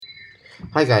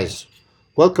Hi guys,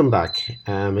 welcome back.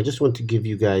 I just want to give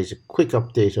you guys a quick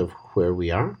update of where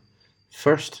we are.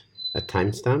 First, a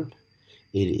timestamp.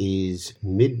 It is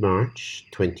mid March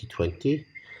 2020.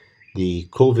 The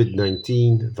COVID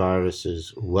 19 virus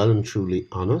is well and truly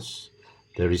on us.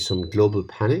 There is some global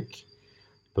panic,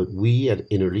 but we at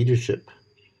Inner Leadership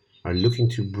are looking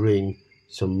to bring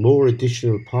some more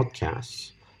additional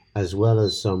podcasts as well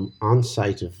as some on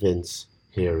site events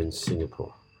here in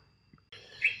Singapore.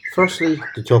 Firstly,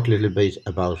 to talk a little bit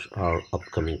about our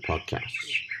upcoming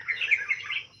podcasts.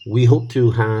 We hope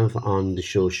to have on the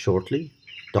show shortly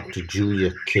Dr.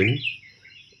 Julia Kim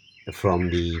from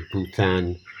the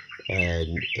Bhutan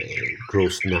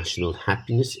Gross National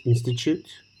Happiness Institute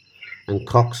and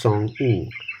Kok Song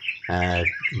Ng, a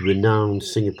renowned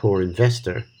Singapore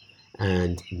investor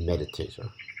and meditator.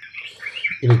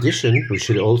 In addition, we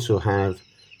should also have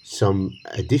some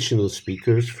additional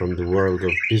speakers from the world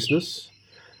of business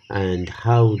and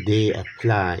how they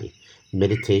apply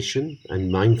meditation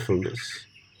and mindfulness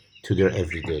to their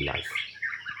everyday life.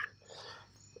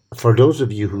 For those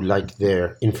of you who like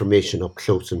their information up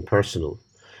close and personal,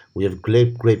 we have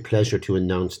great pleasure to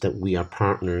announce that we are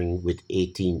partnering with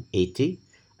 1880,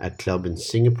 a club in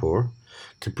Singapore,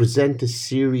 to present a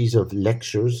series of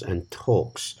lectures and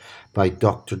talks by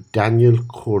Dr. Daniel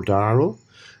Cordaro,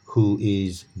 who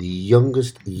is the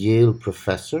youngest Yale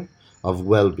professor of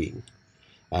well-being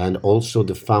and also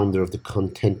the founder of the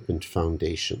Contentment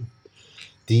Foundation.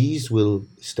 These will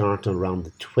start around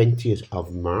the 20th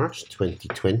of March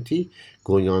 2020,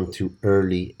 going on to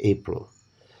early April.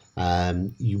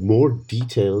 More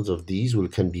details of these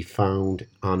can be found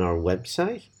on our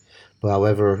website.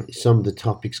 However, some of the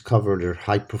topics covered are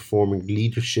high performing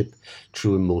leadership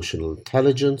through emotional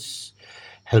intelligence,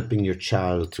 helping your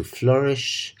child to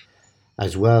flourish,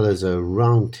 as well as a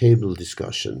roundtable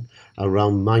discussion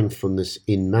around mindfulness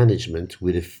in management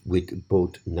with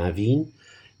both Naveen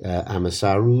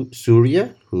Amasaru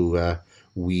Surya, who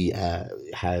we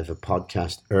have a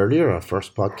podcast earlier. Our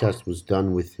first podcast was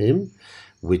done with him,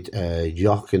 with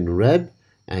Jochen Reb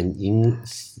and Ying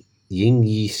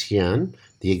Yi Xian,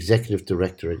 the executive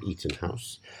director at Eaton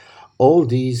House. All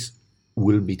these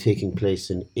will be taking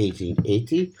place in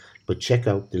 1880, but check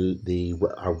out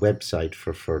our website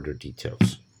for further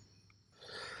details.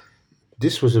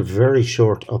 This was a very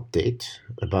short update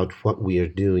about what we are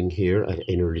doing here at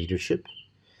Inner Leadership.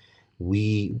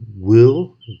 We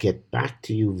will get back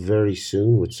to you very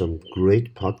soon with some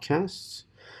great podcasts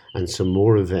and some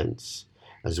more events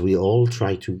as we all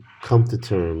try to come to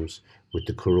terms with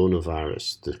the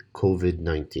coronavirus, the COVID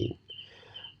 19.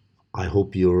 I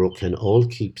hope you can all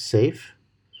keep safe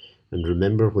and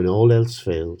remember, when all else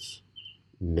fails,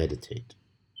 meditate.